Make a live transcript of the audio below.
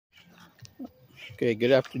Okay,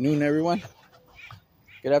 good afternoon, everyone.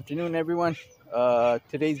 Good afternoon, everyone.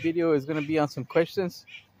 Today's video is going to be on some questions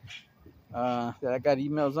that I got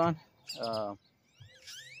emails on. Uh,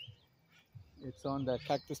 it's on the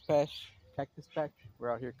cactus patch.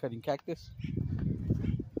 We're out here cutting cactus.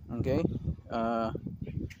 Okay. Uh,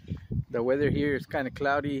 the weather here is kind of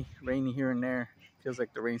cloudy, rainy here and there. Feels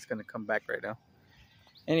like the rain's going to come back right now.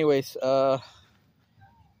 Anyways, I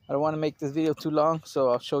don't want to make this video too long,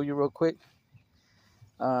 so I'll show you real quick.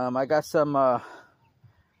 I got some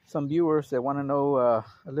viewers that want to know a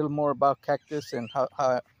little more about cactus and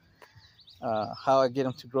how I get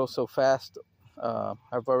them to grow so fast.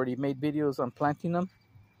 I've already made videos on planting them,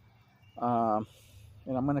 and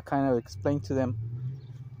I'm going to kind of explain to them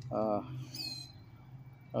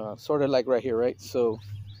sort of like right here, right? So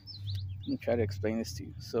let me try to explain this to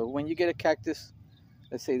you. So when you get a cactus,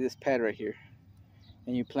 let's say this pad right here,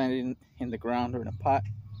 and you plant it in the ground or in a pot,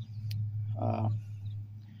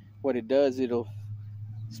 what it does, it'll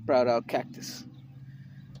sprout out cactus.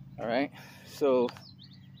 All right, so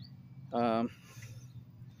how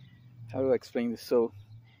do I explain this? So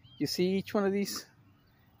you see each one of these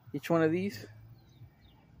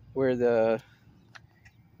where the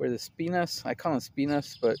spinas, I call them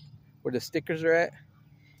spinas, but where the stickers are at,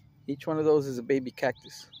 each one of those is a baby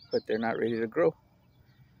cactus, but they're not ready to grow.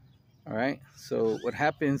 All right, so what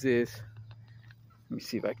happens is, let me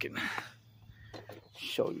see if I can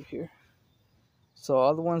show you here. So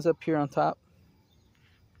all the ones up here on top,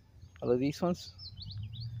 all of these ones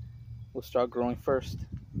will start growing first.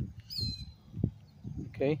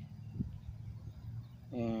 Okay,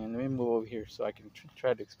 and let me move over here so I can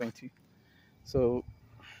try to explain to you. So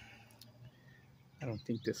I don't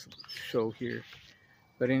think this will show here,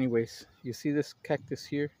 but anyways, you see this cactus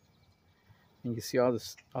here, and you see all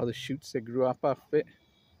the shoots that grew up off of it.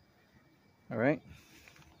 All right,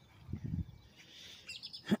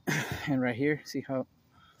 and right here, see how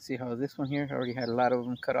this one here already had a lot of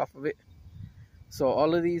them cut off of it. So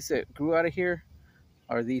all of these that grew out of here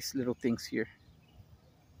are these little things here.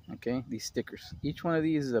 Okay, these stickers. Each one of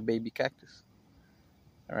these is a baby cactus.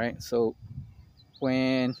 All right, so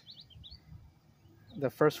when the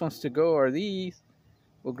first ones to go are these,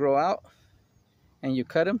 will grow out, and you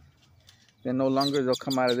cut them, then no longer they'll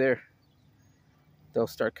come out of there. They'll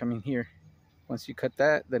start coming here. Once you cut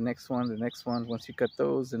that, the next one. Once you cut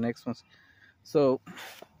those, the next ones. So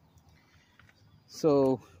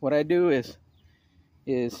what I do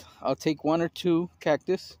is I'll take one or two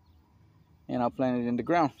cactus and I'll plant it in the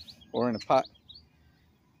ground or in a pot.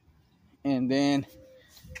 And then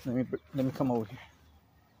let me come over here.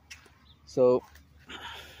 So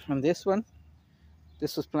on this one,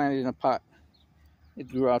 this was planted in a pot. It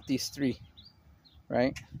grew out these three,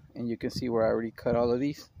 right? And you can see where I already cut all of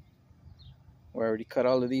these.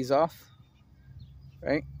 Off,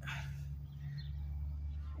 right?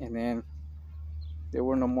 And then there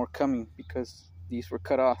were no more coming because these were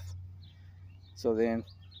cut off. So then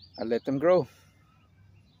I let them grow.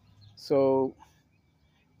 So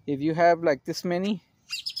if you have like this many,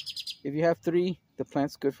 if you have 3, the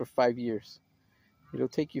plant's good for 5 years. It'll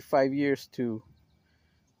take you 5 years to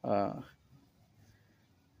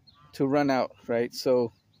run out, right?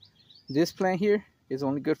 So this plant here is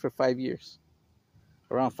only good for 5 years.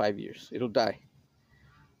 Around 5 years, it'll die.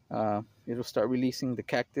 It'll start releasing the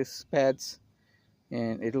cactus pads,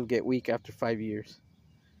 and it'll get weak after 5 years.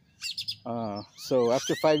 So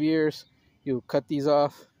after 5 years, you'll cut these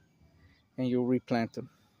off and you'll replant them.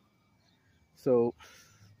 So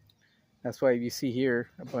that's why you see here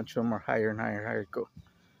a bunch of them are higher and higher go.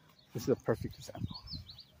 This is a perfect example.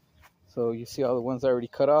 So you see all the ones I already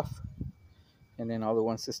cut off, and then all the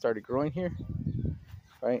ones that started growing here,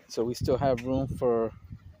 right? So we still have room for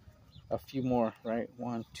a few more, right?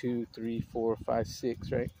 1, 2, 3, 4, 5,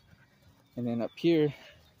 6, right? And then up here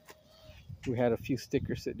we had a few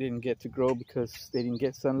stickers that didn't get to grow because they didn't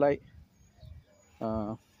get sunlight,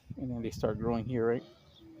 and then they start growing here, right?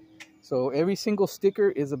 So every single sticker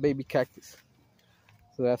is a baby cactus.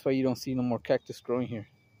 So that's why you don't see no more cactus growing here.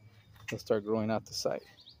 They'll start growing out the side.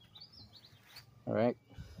 All right,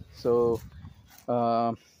 so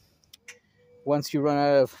once you run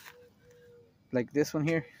out of, like this one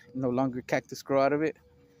here, no longer cactus grow out of it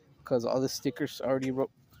because all the stickers already you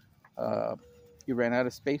ran out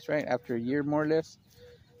of space, right? After a year more or less.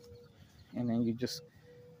 And then you just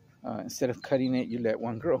instead of cutting it, you let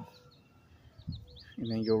one grow,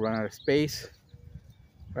 and then you'll run out of space,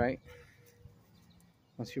 right?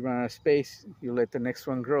 Once you run out of space, you let the next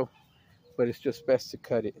one grow, but it's just best to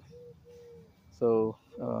cut it. So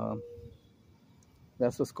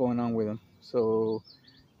that's what's going on with them. So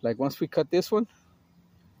like once we cut this one,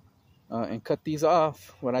 and cut these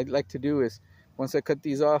off. What I'd like to do is, once I cut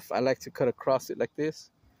these off, I like to cut across it like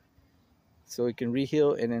this, so it can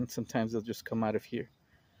reheal, and then sometimes they'll just come out of here,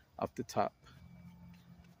 off the top.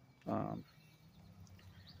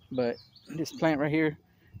 But this plant right here,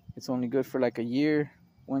 it's only good for like a year,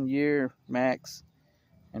 1 year max,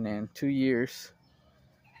 and then 2 years,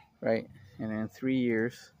 right? And then 3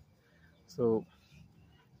 years. So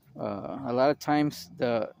a lot of times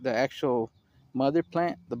the actual mother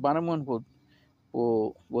plant, the bottom one,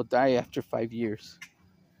 will die after 5 years.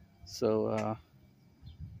 So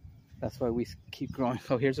that's why we keep growing.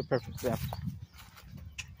 Oh, here's a perfect example.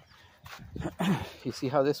 You see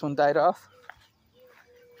how this one died off?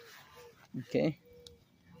 Okay,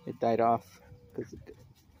 it died off because,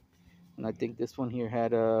 and I think this one here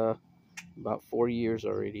had about 4 years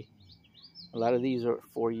already. A lot of these are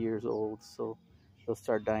 4 years old, so they'll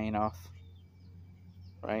start dying off,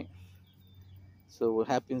 right? So what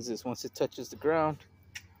happens is, once it touches the ground,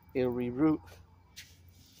 it'll reroot.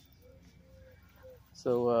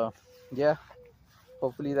 So yeah,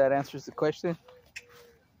 hopefully that answers the question.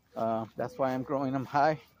 That's why I'm growing them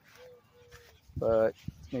high, but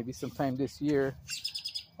maybe sometime this year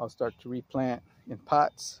I'll start to replant in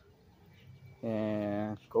pots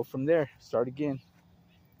and go from there, start again,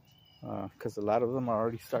 because a lot of them are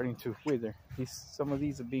already starting to wither. Some of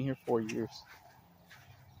these have been here 4 years,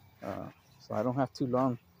 so I don't have too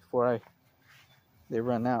long before they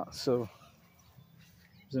run out. So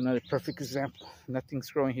here's another perfect example. Nothing's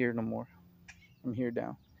growing here no more from here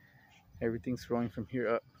down. Everything's growing from here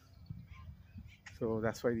up. So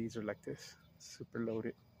that's why these are like this, super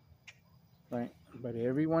loaded, right? But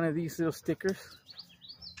every one of these little stickers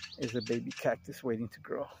is a baby cactus waiting to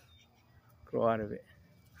grow out of it.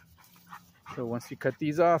 So once you cut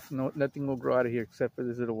these off, nothing will grow out of here except for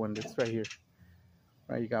this little one that's right here.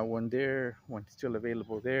 Right, you got one there, one still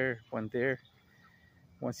available there, one there.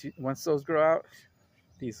 Once those grow out,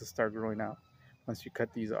 these will start growing out once you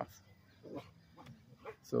cut these off.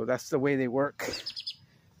 So that's the way they work.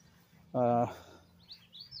 But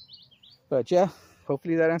yeah,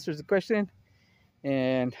 hopefully that answers the question.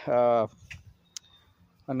 And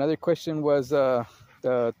another question was the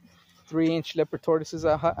 3-inch leopard tortoises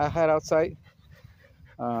I had outside,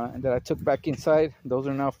 and that I took back inside. Those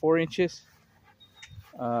are now 4 inches.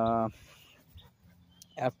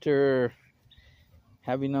 After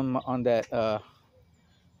having them on that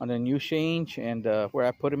on the new change, and where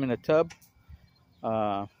I put them in a tub,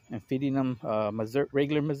 and feeding them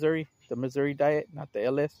regular Missouri, the Missouri diet, not the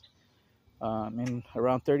LS. In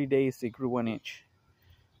around 30 days, they grew 1 inch.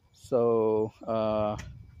 So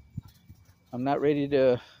I'm not ready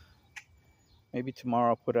to. Maybe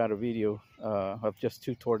tomorrow I'll put out a video of just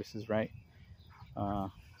 2 tortoises, right?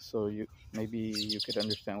 So maybe you could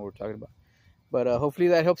understand what we're talking about. But hopefully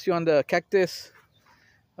that helps you on the cactus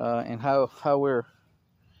and how we're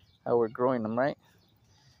growing them, right?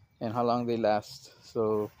 And how long they last.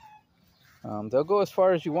 So they'll go as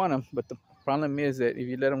far as you want them, but the problem is that if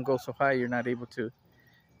you let them go so high, you're not able to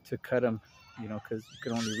cut them, you know, because you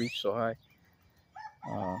can only reach so high.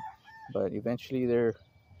 But eventually they're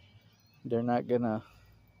not gonna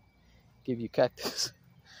give you cactus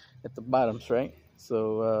at the bottoms, right?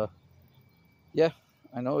 So yeah,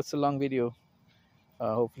 I know it's a long video.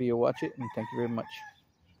 Hopefully you'll watch it, and thank you very much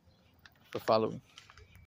for following.